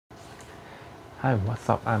Hi, what's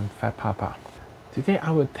up? I'm Fat Papa. Today I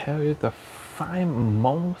will tell you the 5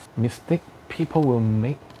 most mistakes people will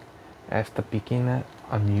make as the beginner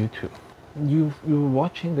on YouTube. You're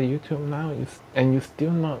watching the YouTube now and you still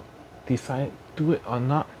not decide do it or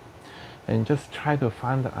not, and just try to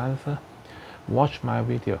find the answer. Watch my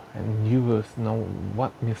video and you will know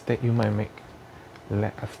what mistake you might make.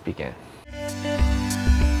 Let us begin.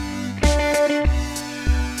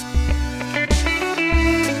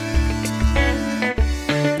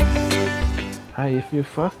 Hi, if you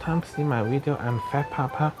first time see my video, I'm Fat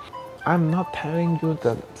Papa. I'm not telling you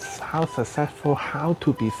how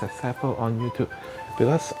to be successful on YouTube,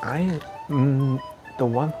 because I'm the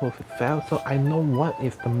one who failed, so I know what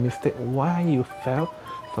is the mistake, why you fail.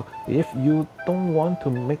 So if you don't want to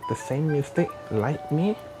make the same mistake like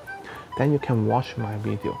me, then you can watch my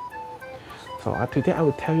video. So today I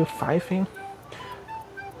will tell you 5 things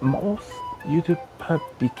most YouTubers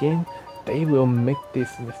begin, they will make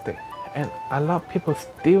this mistake, and a lot of people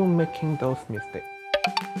still making those mistakes.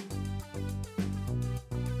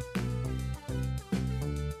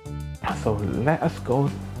 So let us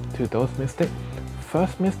go to those mistakes.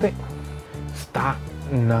 First mistake, start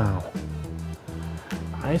now.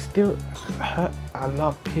 I still heard a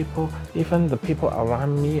lot of people, even the people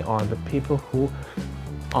around me or the people who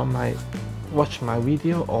watch my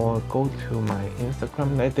video or go to my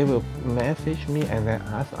Instagram, they will message me and then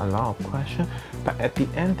ask a lot of questions, but at the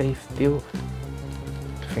end they still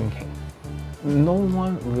thinking. No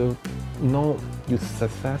one will know you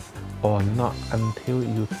success or not until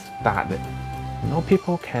you start it. No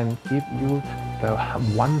people can give you the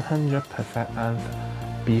 100% answer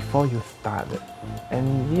before you start it.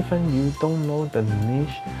 And even you don't know the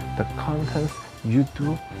niche, the contents you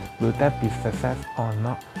do, will that be success or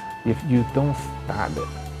not if you don't start it.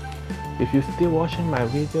 If you're still watching my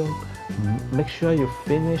video, make sure you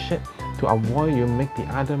finish it to avoid you make the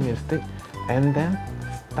other mistake, and then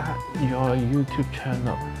start your YouTube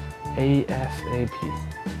channel ASAP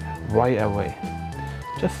right away.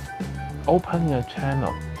 Just open your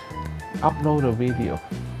channel, upload a video,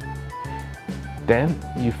 then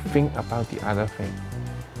you think about the other thing.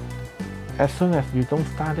 As soon as you don't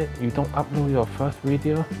start it, you don't upload your first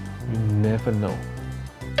video, you never know.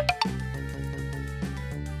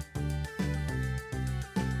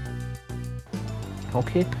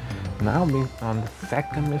 Okay, now we're on the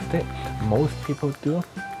second mistake most people do.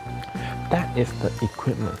 That is the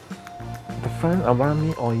equipment. The friends around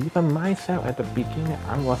me or even myself at the beginning,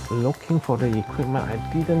 I was looking for the equipment. I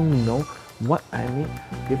didn't know what I need.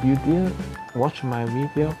 If you didn't watch my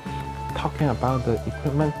video talking about the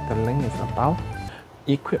equipment, the link is about.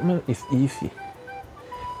 Equipment is easy.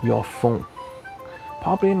 Your phone.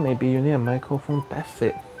 Probably maybe you need a microphone, that's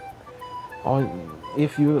it. Or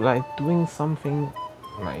if you like doing something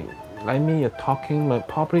like me, you're talking, like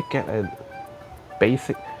probably get a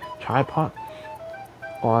basic tripod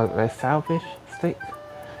or a selfie stick.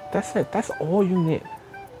 That's it. That's all you need.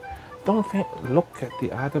 Don't look at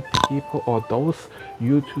the other people or those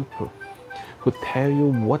YouTubers who tell you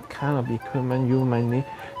what kind of equipment you might need.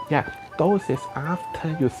 Yeah, those is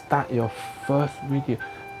after you start your first video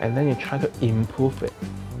and then you try to improve it.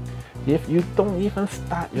 If you don't even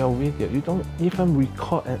start your video, you don't even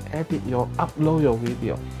record and upload your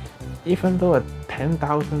video, even though a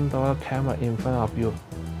 $10,000 camera in front of you,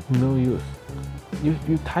 no use.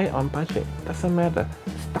 You tight on budget, doesn't matter.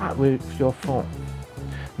 Start with your phone.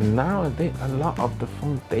 Nowadays, a lot of the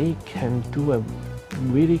phones, they can do a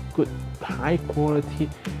really good, high quality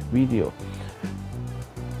video.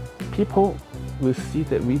 People will see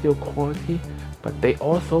the video quality, but they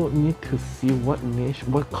also need to see what niche,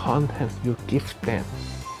 what contents you give them.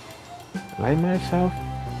 Like myself,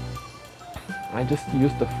 I just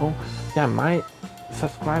use the phone. Yeah, my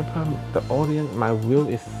subscriber, the audience, my view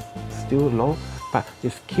is still low, but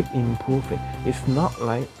it's keep improving. It's not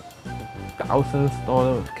like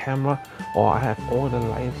 $1,000 camera or I have all the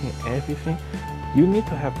lighting, everything. You need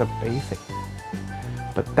to have the basic,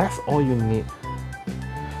 but that's all you need.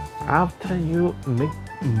 After you make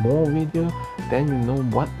more video, then you know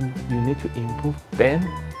what you need to improve, then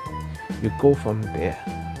you go from there.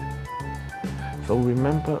 So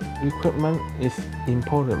remember, equipment is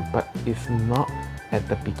important, but it's not at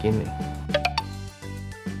the beginning.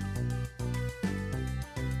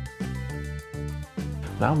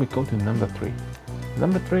 Now we go to number 3.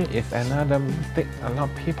 Number 3 is another mistake a lot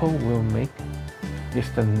of people will make, is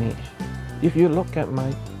the niche. If you look at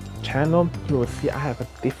my channel, you will see I have a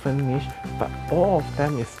different niche, but all of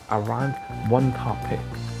them is around one topic: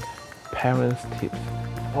 parents tips.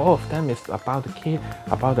 All of them is about the kid,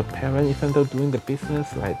 about the parent, even though doing the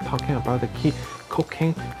business, like talking about the kid,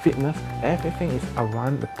 cooking, fitness, everything is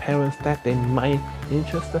around the parents that they might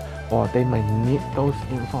interested or they might need those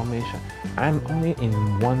information. I'm only in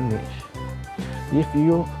one niche. If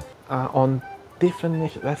you are on different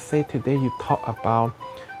niche, let's say today you talk about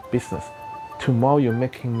business, tomorrow you're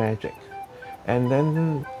making magic, and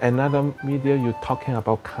then another video you're talking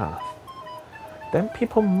about cars, then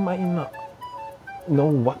people might not know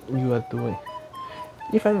what you are doing.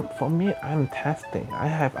 Even for me, I'm testing. I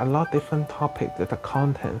have a lot of different topics, the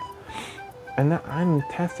content, and then I'm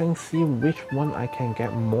testing, see which one I can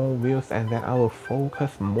get more views, and then I will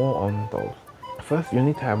focus more on those. First, you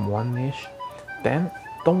need to have one niche. Then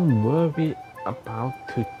don't worry about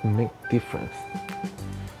to make difference.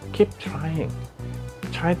 Keep trying.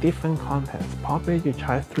 Try different contents. Probably you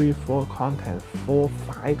try 3, 4 content, 4,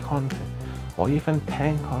 5 content, or even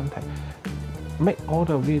 10 content. Make all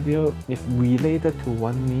the video is related to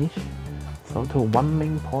one niche, so to one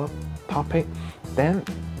main topic. Then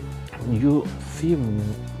you see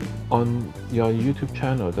on your YouTube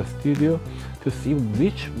channel, the studio, to see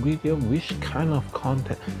which video, which kind of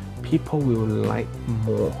content people will like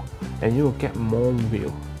more, and you will get more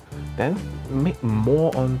view. Then make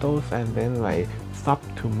more on those, and then like stop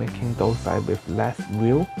to making those like with less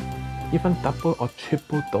view, even double or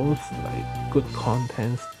triple those like good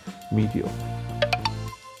contents video.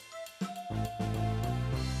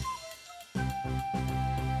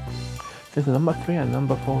 Since number 3 and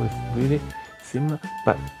number 4 is really similar,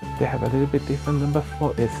 but they have a little bit different. Number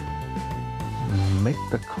 4 is make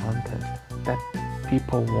the content that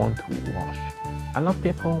people want to watch. A lot of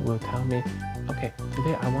people will tell me, okay,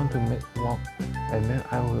 today I want to make vlog, and then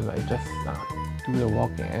I will like just do the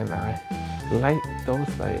walking, and I like those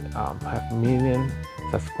like have million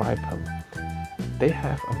subscribers. They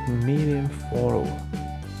have a million followers.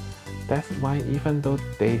 That's why even though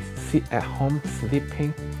they sit at home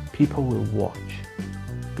sleeping, people will watch,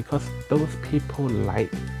 because those people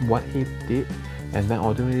like what he did, and then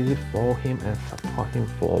automatically follow him and support him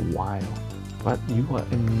for a while. But you are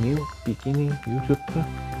a new beginning YouTuber.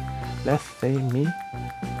 Let's say me,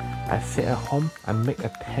 I sit at home, I make a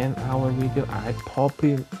 10-hour video, I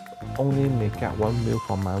probably only may get 1 view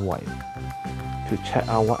from my wife to check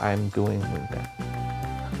out what I'm doing with that.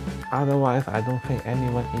 Otherwise, I don't think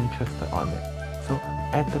anyone interested on it. So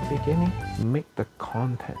at the beginning, make the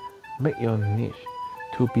content, make your niche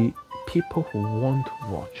to be people who want to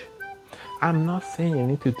watch. I'm not saying you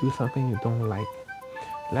need to do something you don't like.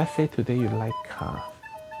 Let's say today you like cars.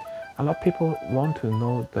 A lot of people want to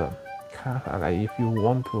know the car. Like if you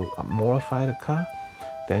want to modify the car,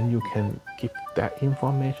 then you can give that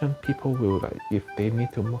information. People will like, if they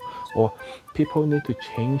need to, or people need to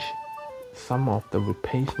change some of the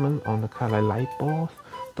replacement on the car, like light bulbs,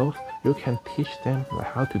 those you can teach them like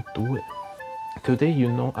how to do it. Today you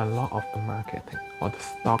know a lot of the marketing or the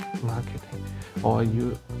stock marketing, or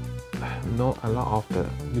you know a lot of the,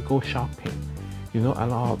 you go shopping, you know a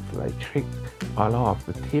lot of like tricks, a lot of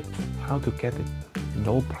the tips, how to get a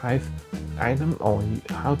low price item, or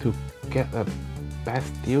how to get a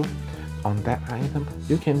best deal on that item.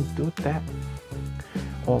 You can do that,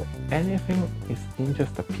 or anything is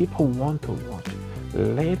interesting people want to watch.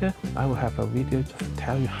 Later I will have a video just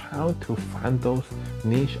tell you how to find those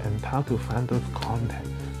niche and how to find those content.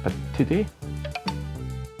 But today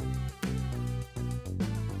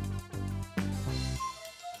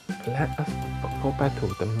let us go back to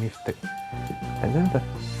the mistake. And then the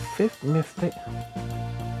 5th mistake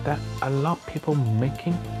that a lot of people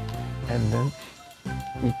making, and then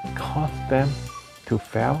it caused them to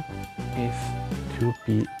fail, is to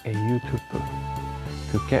be a YouTuber.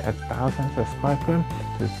 To get 1,000 subscribers,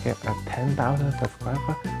 to get a 10,000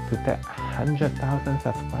 subscribers, to get 100,000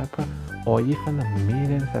 subscribers, or even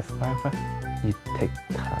 1,000,000 subscribers, it takes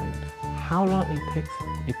time. How long it takes,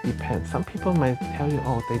 it depends. Some people might tell you,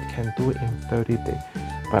 oh, they can do it in 30 days.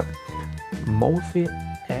 But mostly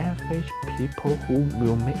average people who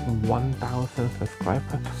will make 1,000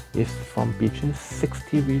 subscribers is from between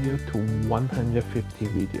 60 video to 150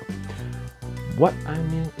 video. What I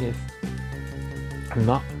mean is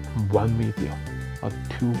not 1 video or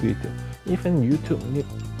 2 video. Even YouTube need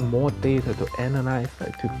more data to analyze,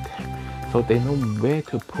 like so they know where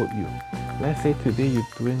to put you. Let's say today you're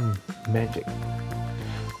doing magic.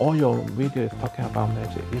 All your video is talking about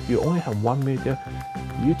magic. If you only have 1 video,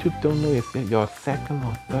 YouTube don't know if your 2nd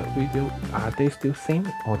or 3rd video, are they still same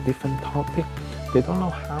or different topic? They don't know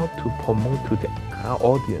how to promote to our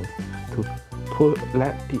audience, to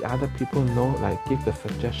let the other people know, like give the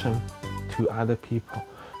suggestion to other people.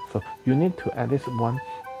 So you need to at least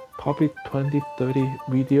probably 20-30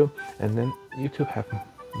 video, and then YouTube have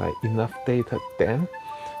like enough data. Then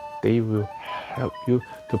they will help you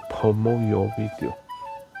to promote your video.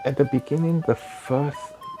 At the beginning, the first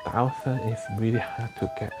 1,000 is really hard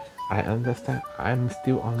to get. I understand, I'm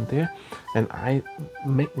still on there and I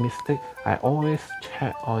make mistakes. I always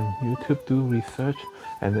check on YouTube, do research,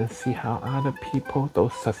 and then see how other people,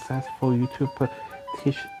 those successful YouTubers,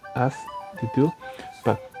 teach us to do.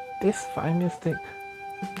 But this 5 mistake,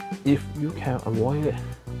 if you can avoid it,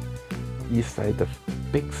 it's like the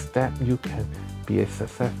big step you can be a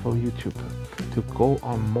successful YouTuber, to go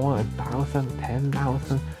on more than 1,000,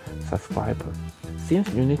 10,000 subscribers.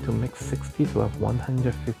 Since you need to make 60 to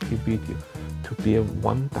 150 videos to be a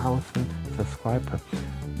 1,000 subscriber,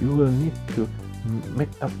 you will need to make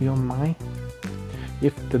up your mind.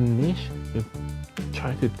 If the niche you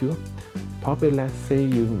try to do, probably let's say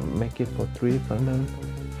you make it for 3 months,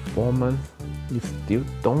 4 months, you still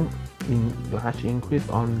don't large increase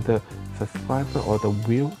on the subscriber or the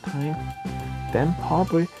view time, then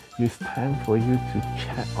probably it's time for you to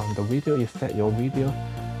check on the video. Is that your video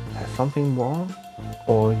has something wrong,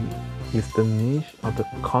 or is the niche or the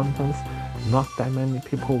contents not that many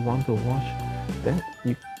people want to watch? Then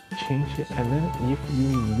you change it. And then if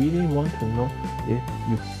you really want to know if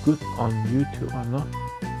you're good on YouTube or not,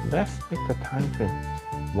 let's make the time frame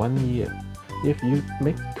 1 year. If you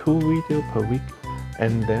make 2 videos per week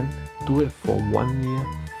and then do it for 1 year,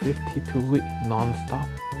 52 weeks non-stop,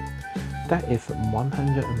 that is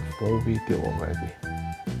 104 videos already.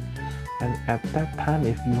 And at that time,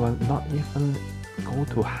 if you are not even go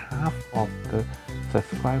to half of the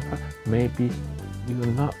subscriber, maybe you're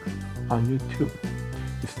not on YouTube.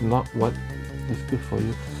 It's not what is good for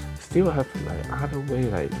you. Still have like other way,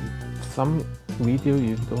 like some video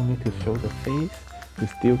you don't need to show the face, you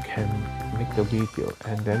still can make the video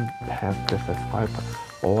and then have the subscriber,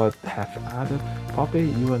 or have other, probably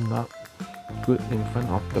you are not good in front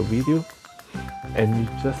of the video and you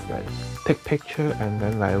just like take picture and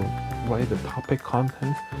then like write the topic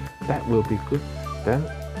contents, that will be good. Then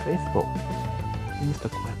Facebook,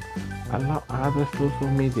 Instagram, a lot other social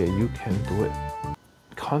media you can do it.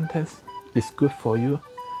 Contents is good for you,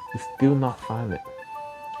 you still not find it.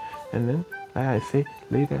 And then like I say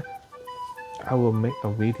later, I will make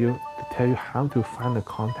a video to tell you how to find the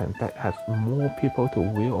content that has more people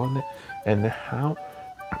to view on it, and then how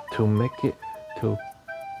to make it to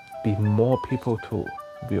be more people to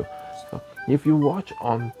view. So if you watch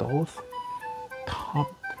on those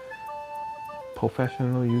top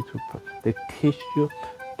professional YouTubers, they teach you,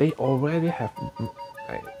 they already have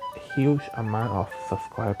a huge amount of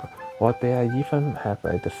subscribers, or they are even have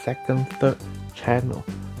like the 2nd, 3rd channel.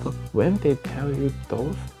 So when they tell you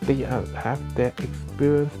those, they have their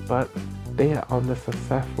experience, but they are on the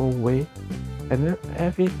successful way. And then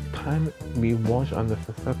every time we watch on the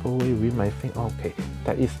successful way, we might think, okay,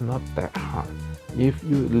 that is not that hard. If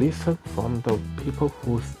you listen from the people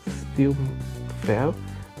who still fail,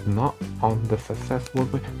 not on the successful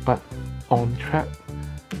way, but on track,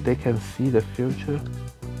 they can see the future,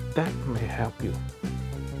 that may help you.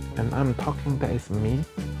 And I'm talking, that is me.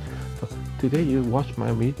 So today you watch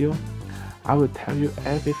my video, I will tell you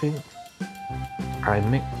everything I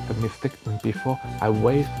make the mistake before. I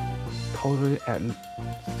wait totally at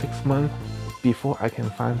 6 months before I can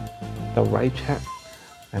find the right chat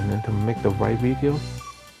and then to make the right video.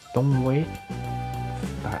 Don't wait,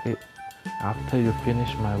 start it after you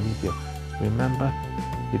finish my video. Remember,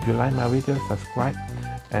 if you like my video, subscribe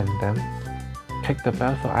and then click the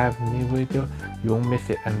bell so I have new video, you won't miss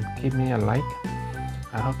it, and give me a like.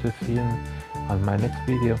 I hope to see you on my next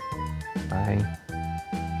video. Bye.